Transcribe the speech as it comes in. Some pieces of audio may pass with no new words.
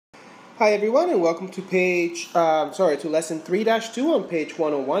Hi everyone, and welcome to to lesson 3-2 on page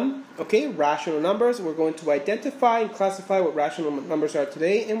 101. Okay, rational numbers. We're going to identify and classify what rational numbers are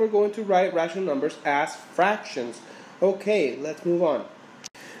today, and we're going to write rational numbers as fractions. Okay, let's move on.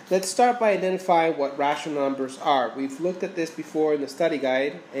 Let's start by identifying what rational numbers are. We've looked at this before in the study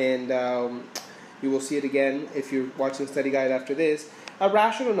guide, and you will see it again if you're watching the study guide after this. A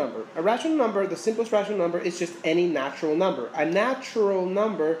rational number. A rational number, the simplest rational number, is just any natural number. A natural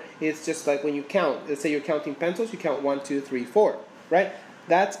number is just like when you count. Let's say you're counting pencils, you count 1, 2, 3, 4, right?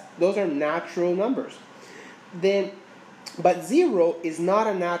 Those are natural numbers. But 0 is not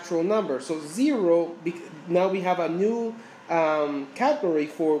a natural number. So 0, now we have a new category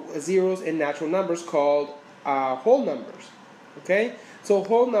for zeros and natural numbers called whole numbers. Okay? So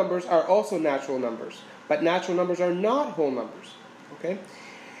whole numbers are also natural numbers, but natural numbers are not whole numbers. Okay?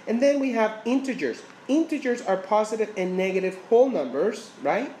 And then we have integers. Integers are positive and negative whole numbers,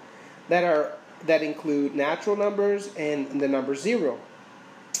 right? That include natural numbers and the number 0.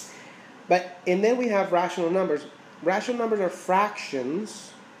 And then we have rational numbers. Rational numbers are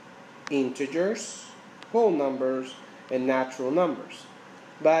fractions, integers, whole numbers, and natural numbers.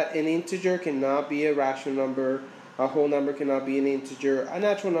 But an integer cannot be a rational number. A whole number cannot be an integer. A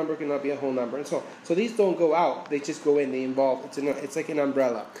natural number cannot be a whole number, and so on. So these don't go out. They just go in. They involve. It's like an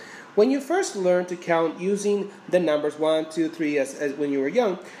umbrella. When you first learned to count using the numbers 1, 2, 3 as when you were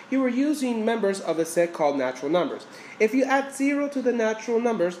young, you were using members of a set called natural numbers. If you add 0 to the natural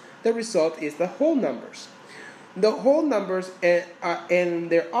numbers, the result is the whole numbers. The whole numbers and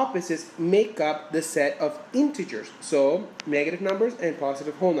their opposites make up the set of integers. So negative numbers and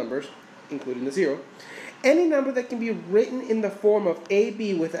positive whole numbers, including the 0. Any number that can be written in the form of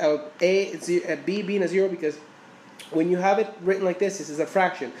AB without B being a 0, because when you have it written like this is a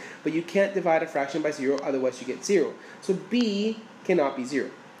fraction, but you can't divide a fraction by 0, otherwise you get 0. So B cannot be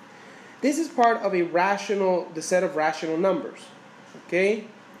 0. This is part of the set of rational numbers. Okay?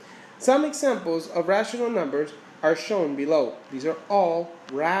 Some examples of rational numbers are shown below. These are all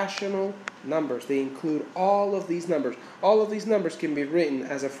rational numbers. They include all of these numbers. All of these numbers can be written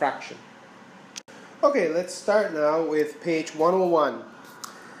as a fraction. Okay, let's start now with page 101.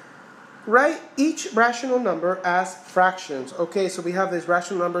 Write each rational number as fractions. Okay, so we have this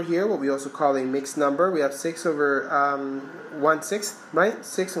rational number here, what we also call a mixed number. We have 6 over 1/6, right?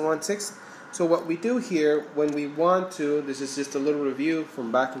 6 and 1/6. So what we do here when we want to, this is just a little review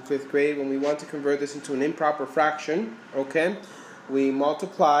from back in 5th grade, when we want to convert this into an improper fraction, okay, we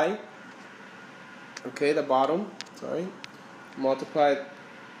multiply, okay, multiply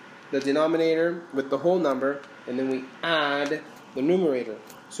the denominator with the whole number, and then we add the numerator.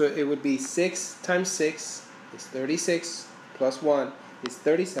 So it would be 6 times 6 is 36 plus 1 is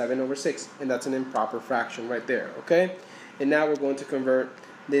 37 over 6, and that's an improper fraction right there, okay? And now we're going to convert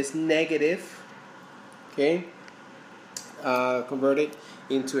this negative, okay, convert it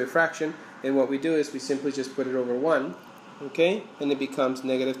into a fraction, and what we do is we simply just put it over 1, okay, and it becomes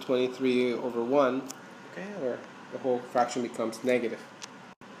negative 23 over 1, okay, or the whole fraction becomes negative.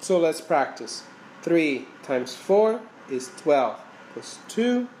 So let's practice. 3 times 4 is 12, plus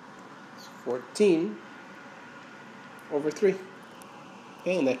 2 is 14 over 3.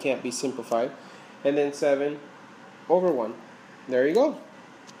 Okay, and that can't be simplified. And then 7 over 1. There you go.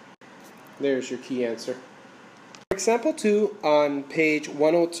 There's your key answer. For example 2, on page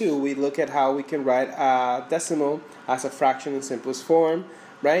 102, we look at how we can write a decimal as a fraction in simplest form,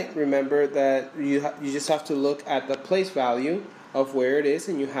 right? Remember that you just have to look at the place value of where it is,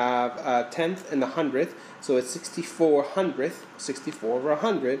 and you have a tenth and a hundredth, so it's 64 hundredth, 64 over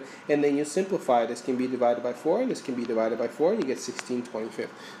 100, and then you simplify. This can be divided by 4, and this can be divided by 4, and you get 16/25.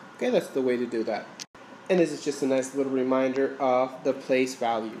 Okay, that's the way to do that. And this is just a nice little reminder of the place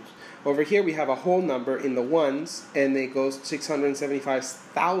values. Over here we have a whole number in the ones, and it goes 675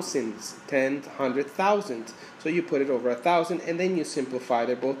 thousandths, 10, 100,000. So you put it over 1,000, and then you simplify.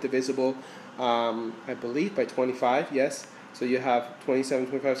 They're both divisible, I believe, by 25, yes. So you have 27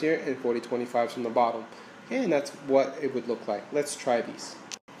 25s here and 40 25s from the bottom. Okay, and that's what it would look like. Let's try these.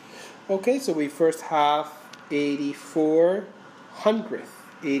 Okay, so we first have 84 hundredth.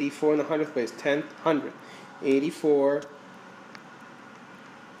 84 in the hundredth place, 10th hundredth. 84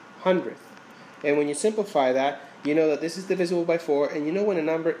 hundredth. And when you simplify that, you know that this is divisible by 4, and you know when a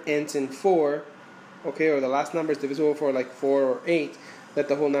number ends in 4, okay, or the last number is divisible for like 4 or 8, that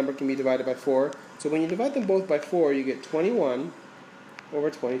the whole number can be divided by 4. So when you divide them both by 4, you get 21 over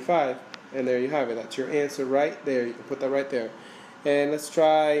 25. And there you have it. That's your answer right there. You can put that right there. And let's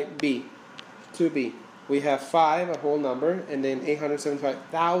try B. 2B. We have 5, a whole number, and then 875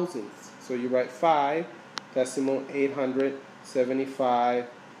 thousandths. So you write 5 decimal 875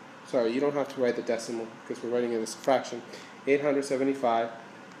 sorry, you don't have to write the decimal because we're writing it as a fraction. 875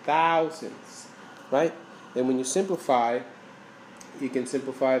 thousandths, right? And when you simplify, you can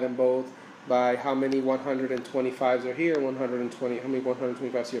simplify them both by how many 125s are here, how many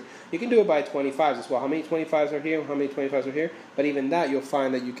 125s here. You can do it by 25s as well. How many 25s are here, how many 25s are here. But even that, you'll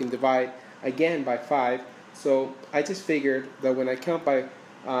find that you can divide again by 5. So I just figured that when I count by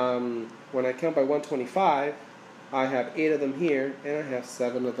 125, I have 8 of them here, and I have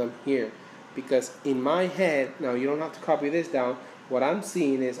 7 of them here. Because in my head, now you don't have to copy this down, what I'm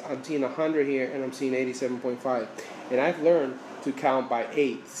seeing is I'm seeing 100 here, and I'm seeing 87.5. And I've learned to count by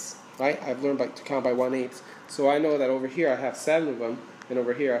eighths, right? I've learned to count by 1/8. So I know that over here I have 7 of them, and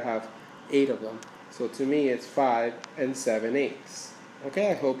over here I have 8 of them. So to me it's 5 7/8.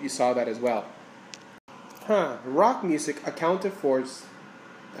 Okay, I hope you saw that as well. Rock music accounted for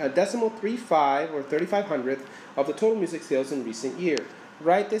a decimal 35 or 3500th of the total music sales in recent years.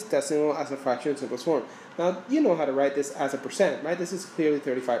 Write this decimal as a fraction in simplest form. Now, you know how to write this as a percent, right? This is clearly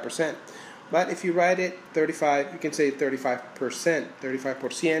 35%. But if you write it 35, you can say 35%,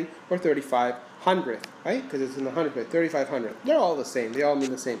 35%, or 3500th, right? Because it's in the hundredth, 3500. They're all the same. They all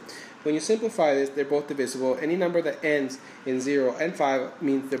mean the same. When you simplify this, they're both divisible. Any number that ends in 0 and 5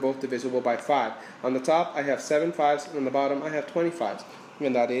 means they're both divisible by 5. On the top, I have 7 5s, and on the bottom, I have 20 5s.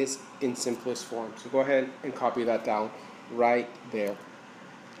 And that is in simplest form. So go ahead and copy that down right there.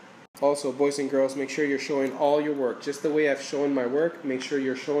 Also, boys and girls, make sure you're showing all your work. Just the way I've shown my work, make sure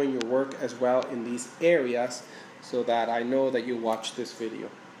you're showing your work as well in these areas so that I know that you watched this video.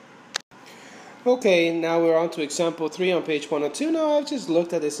 Okay, now we're on to example 3 on page 102. Now, I've just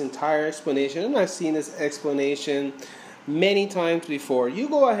looked at this entire explanation, and I've seen this explanation many times before. You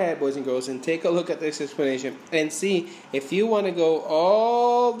go ahead, boys and girls, and take a look at this explanation and see if you want to go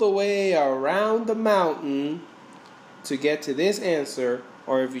all the way around the mountain to get to this answer,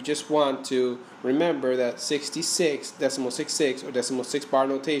 or if you just want to remember that 66, decimal 66, or decimal 6 bar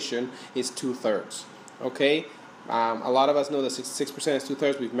notation is 2/3. Okay? A lot of us know that 66% is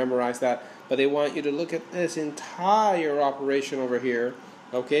 2/3. We've memorized that. But they want you to look at this entire operation over here,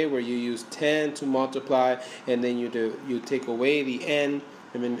 okay, where you use 10 to multiply, and then you take away the n,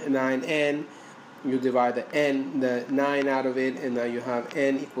 I mean 9n, you divide the 9 out of it, and now you have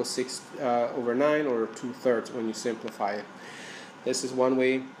n equals 6 over 9, or 2/3 when you simplify it. This is one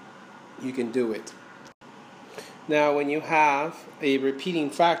way you can do it. Now, when you have a repeating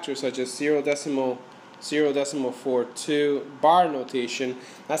factor such as 0.42 bar notation,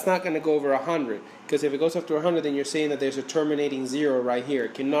 that's not going to go over 100, because if it goes up to 100, then you're saying that there's a terminating 0 right here.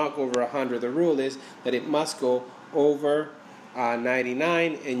 It cannot go over 100. The rule is that it must go over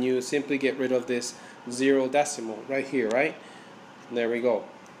 99, and you simply get rid of this 0 decimal right here, right? There we go.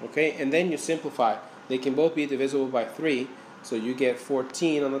 Okay, and then you simplify. They can both be divisible by 3, so you get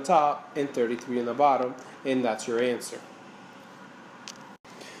 14 on the top and 33 on the bottom, and that's your answer.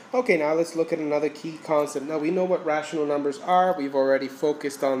 Okay, now let's look at another key concept. Now we know what rational numbers are. We've already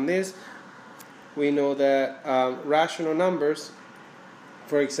focused on this. We know that rational numbers,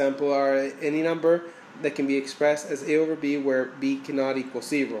 for example, are any number that can be expressed as a over b where b cannot equal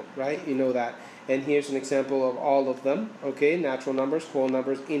 0, right? You know that. And here's an example of all of them. Okay, natural numbers, whole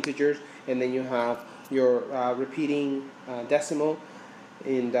numbers, integers, and then you have your repeating decimal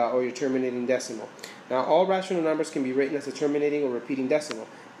and or your terminating decimal. Now, all rational numbers can be written as a terminating or repeating decimal.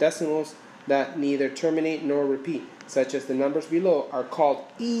 Decimals that neither terminate nor repeat, such as the numbers below, are called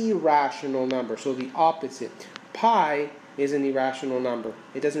irrational numbers. So the opposite. Pi is an irrational number.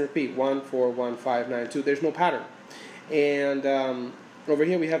 It doesn't repeat. 1, 4, 1, 5, 9, 2. There's no pattern. And over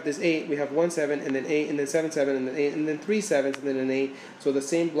here we have this 8. We have 1, 7, and then 8, and then 7, 7, and then 8, and then 3 7s, and then an 8. So the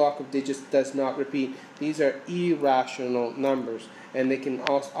same block of digits does not repeat. These are irrational numbers, and they can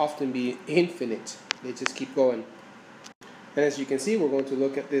often be infinite. They just keep going. And as you can see, we're going to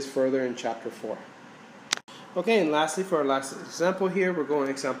look at this further in chapter 4. Okay, and lastly, for our last example here, we're going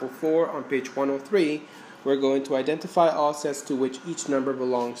to example 4 on page 103. We're going to identify all sets to which each number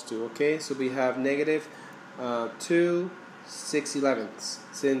belongs to. Okay, so we have negative 2 6/11.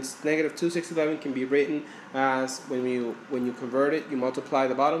 Since negative 2 6/11 can be written as, when you convert it, you multiply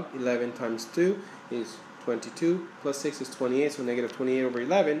the bottom. 11 times 2 is 22, plus 6 is 28, so negative 28 over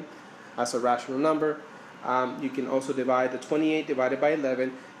 11 as a rational number. You can also divide the 28 divided by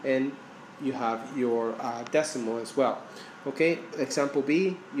 11, and you have your decimal as well. Okay, example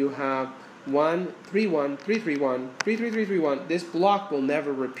B, you have 1 3 1 3 3 1 3 3 3 3 1. This block will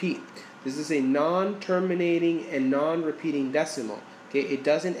never repeat. This is a non-terminating and non-repeating decimal. Okay, it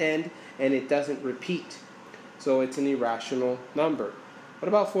doesn't end and it doesn't repeat, so it's an irrational number. What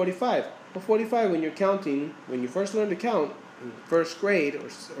about 45? Well, 45, when you're counting, when you first learn to count, in first grade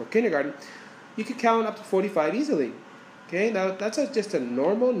or kindergarten, you could count up to 45 easily. Okay, now that's just a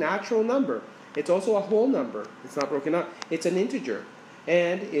normal, natural number. It's also a whole number. It's not broken up. It's an integer,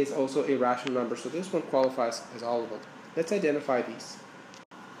 and is also a rational number. So this one qualifies as all of them. Let's identify these.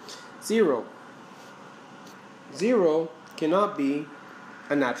 0. 0 cannot be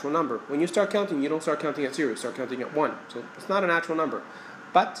a natural number. When you start counting, you don't start counting at 0. You start counting at 1. So it's not a natural number.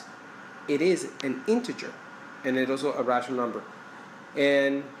 But it is an integer, and it's also a rational number.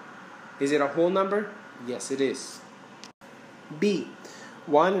 And is it a whole number? Yes, it is. B.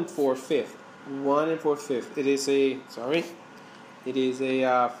 1 and 4/5. 1 and 4/5. It is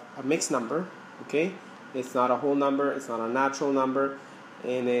a mixed number. Okay, it's not a whole number. It's not a natural number,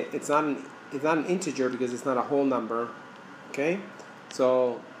 and it's not an integer because it's not a whole number. Okay,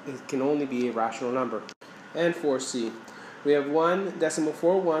 so it can only be a rational number. And 4C. We have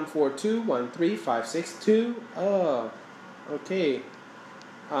 1.4, 142, 13, 562. Oh, okay.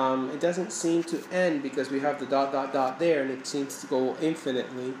 It doesn't seem to end because we have the ... there, and it seems to go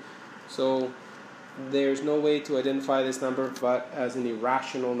infinitely. So there's no way to identify this number but as an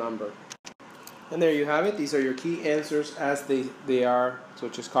irrational number. And there you have it. These are your key answers as they are. So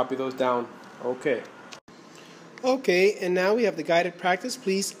just copy those down. Okay. Okay, and now we have the guided practice.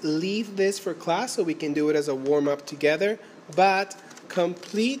 Please leave this for class so we can do it as a warm-up together. But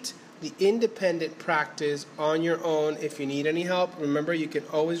complete the independent practice on your own. If you need any help, remember you can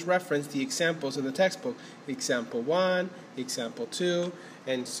always reference the examples in the textbook. Example 1, example 2,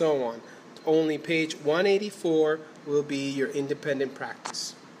 and so on. Only page 184 will be your independent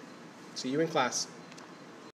practice. See you in class.